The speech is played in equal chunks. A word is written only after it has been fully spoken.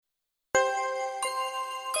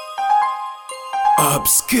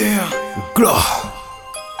Obskurr, glow.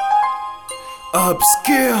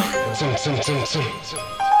 Obskurr.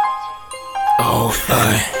 Oh,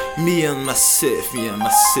 me and myself.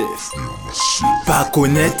 Pas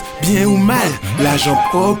connaître bien ou mal, l'agent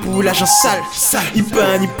propre ou l'agent sale. Il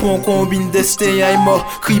pas ni pont combine destin et mort.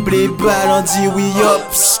 Criblé balle on dit oui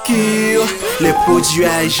obscur. Les produits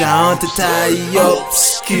à en détail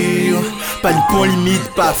obscur. Pas ni pont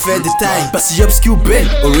limite, pas fait détail. Pas si obscur ben,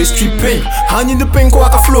 always tripping. Honey de pain quoi,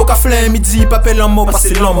 ka flow, ka flemme. Midi, papel en mot,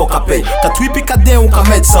 passer l'homme ka paye. Ka tweet ka den ou ka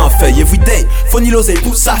mettre sans feuille. Everyday, faut ni l'oseille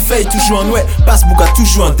pour sa feuille. Toujours en ouais, passe bouga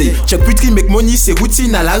toujours en day. Check plus tri make money, c'est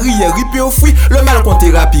routine à la rière. Ripé au fruit, le mal en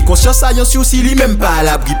thérapie. Conscience ayant si aussi lui même pas à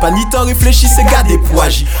l'abri. Pas ni temps réfléchi, c'est garder pour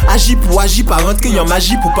agir. Agir pour agir, pas rentrer en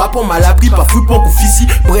magie. Pour pas pour mal abri, pas fou pour fici.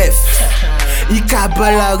 Bref, il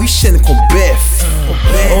cabale la richesse qu'on bef.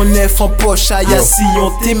 On est en poche, aïe si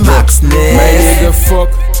on t'es max net. My nigga fuck,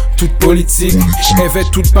 toute politique. J'rêvais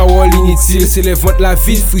toute parole inutile. C'est les ventes la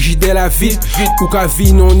ville, frigidaire la ville. Ou qu'à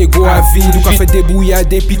vie, non négo à ville. Ou qu'à fait des brouillades,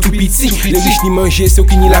 des tout petit. Les riches ni manger, ceux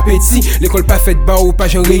qui ni l'appétit. L'école pas faite bas ou pas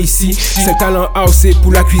j'en réussi. C'est le talent house, c'est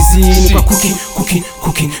pour la cuisine. Ou qu'à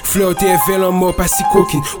cooking. Flirter, faire en mort, pas si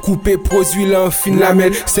coquine. Couper, produit l'en fine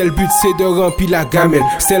lamelle. C'est le but, c'est de remplir la gamelle.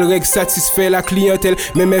 C'est le règle satisfait la clientèle.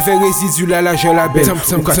 Même effet résidu là, l'argent la belle.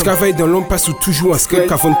 Ou qu'à travailler dans l'ombre, passe ou toujours en script.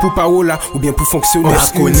 Qu'à vendre pour parole là, ou bien pour fonctionner. Pas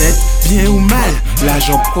connaître bien ou mal,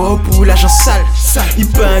 l'agent propre ou l'agent sale. Il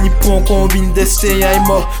pas ni pont combine destin et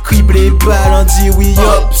mort. Criblé balle on dit oui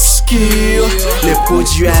obscur. Les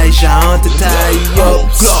produits à en détail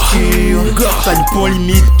obscur. Pas ni pont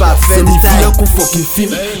limite, pas fait détail. C'est là qu'on fucking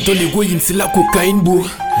film. Dans l'héroïne c'est la cocaïne beau.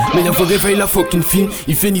 Mais la réveille la fucking film.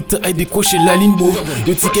 Il fait ni temps à décrocher la ligne beau.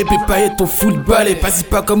 Yo ticket peut pas être ton football. Et pas si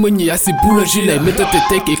pas comme on y a assez boulanger là. Mets ta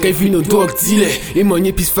tête et quand vient nos dog dealer. Et mon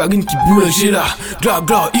épice farine qui boulanger là. Gla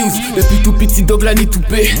hills. Depuis tout petit dog là ni tout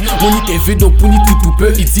pé. Mon nique fait donc pour ni tout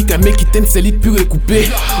peu. Il dit qu'un mec qui t'aime c'est lit pur et coupé.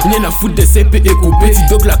 On y a foutre des CP et coupé. Petit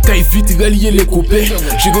dog la caille vite relier les coupés.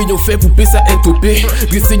 J'ai rien fait pour payer ça est topé.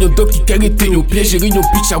 Blessé yon dog qui carré tes nos pieds. J'ai rien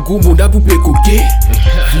bitch à gros monde à poupée coquet.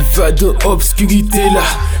 Viva dans obscurité là.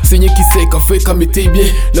 Seigneur qui sait qu'en fait qu'à mettre bien.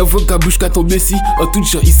 L'envoi qu'à bouche qu'à tomber si. En tout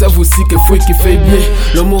genre ils savent aussi qu'il faut qu'il fait bien.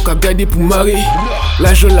 L'homme qu'a gardé pour marier.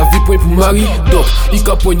 L'argent la vie point pour marier. Donc il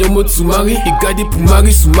qu'a poigné en mode sous-marin. Et gardé pour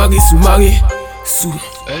marier, sous-marin. Sous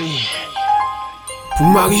pour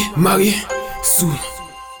marier. Sous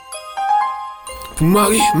pour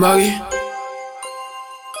marier.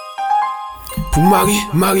 Pour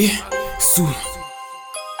marier. Sous